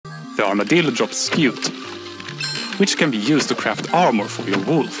the armadillo drops scute, which can be used to craft armor for your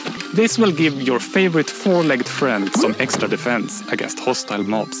wolf. This will give your favorite four-legged friend some extra defense against hostile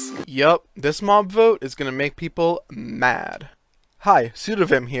mobs. Yup, this mob vote is gonna make people mad. Hi,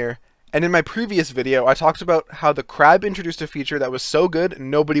 Pseudovim here, and in my previous video I talked about how the crab introduced a feature that was so good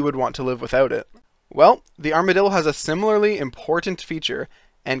nobody would want to live without it. Well, the armadillo has a similarly important feature,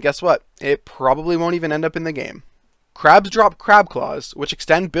 and guess what? It probably won't even end up in the game. Crabs drop crab claws, which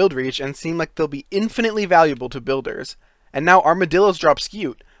extend build reach and seem like they'll be infinitely valuable to builders. And now armadillos drop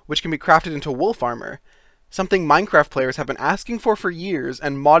scute, which can be crafted into wolf armor, something Minecraft players have been asking for years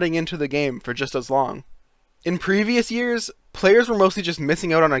and modding into the game for just as long. In previous years, players were mostly just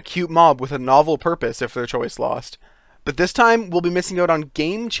missing out on a cute mob with a novel purpose if their choice lost. But this time, we'll be missing out on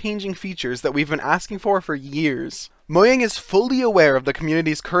game-changing features that we've been asking for years. Mojang is fully aware of the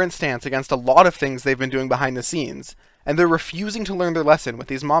community's current stance against a lot of things they've been doing behind the scenes, and they're refusing to learn their lesson with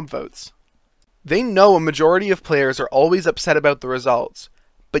these mob votes. They know a majority of players are always upset about the results,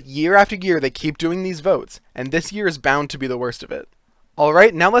 but year after year they keep doing these votes, and this year is bound to be the worst of it.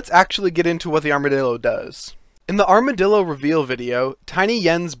 Alright, now let's actually get into what the armadillo does. In the armadillo reveal video, Tiny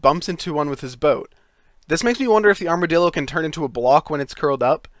Jens bumps into one with his boat. This makes me wonder if the armadillo can turn into a block when it's curled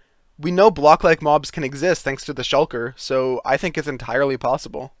up. We know block-like mobs can exist thanks to the shulker, so I think it's entirely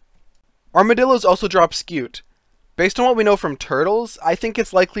possible. Armadillos also drop scute. Based on what we know from turtles, I think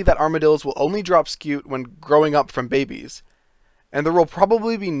it's likely that armadillos will only drop scute when growing up from babies, and there will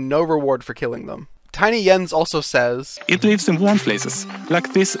probably be no reward for killing them. Tiny Jens also says, "It lives in warm places,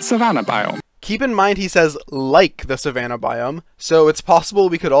 like this savanna biome." Keep in mind he says like the savanna biome, so it's possible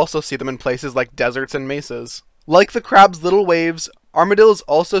we could also see them in places like deserts and mesas. Like the crab's little waves, armadillos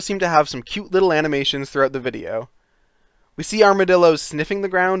also seem to have some cute little animations throughout the video. We see armadillos sniffing the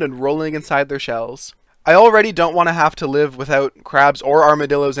ground and rolling inside their shells. I already don't want to have to live without crabs or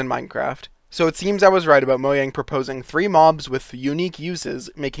armadillos in Minecraft, so it seems I was right about Mojang proposing 3 mobs with unique uses,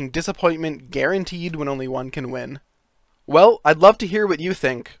 making disappointment guaranteed when only one can win. Well, I'd love to hear what you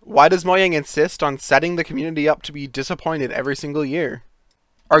think. Why does Mojang insist on setting the community up to be disappointed every single year?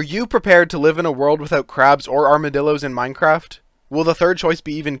 Are you prepared to live in a world without crabs or armadillos in Minecraft? Will the third choice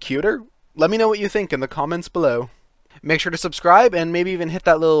be even cuter? Let me know what you think in the comments below. Make sure to subscribe and maybe even hit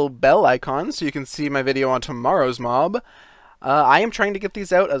that little bell icon so you can see my video on tomorrow's mob. I am trying to get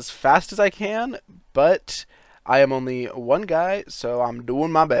these out as fast as I can, but I am only one guy, so I'm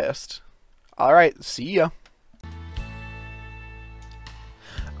doing my best. Alright, see ya.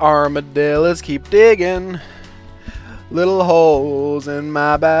 Armadillos keep digging little holes in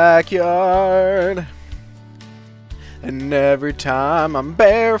my backyard, and every time I'm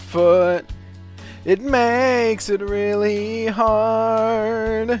barefoot it makes it really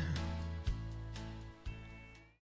hard.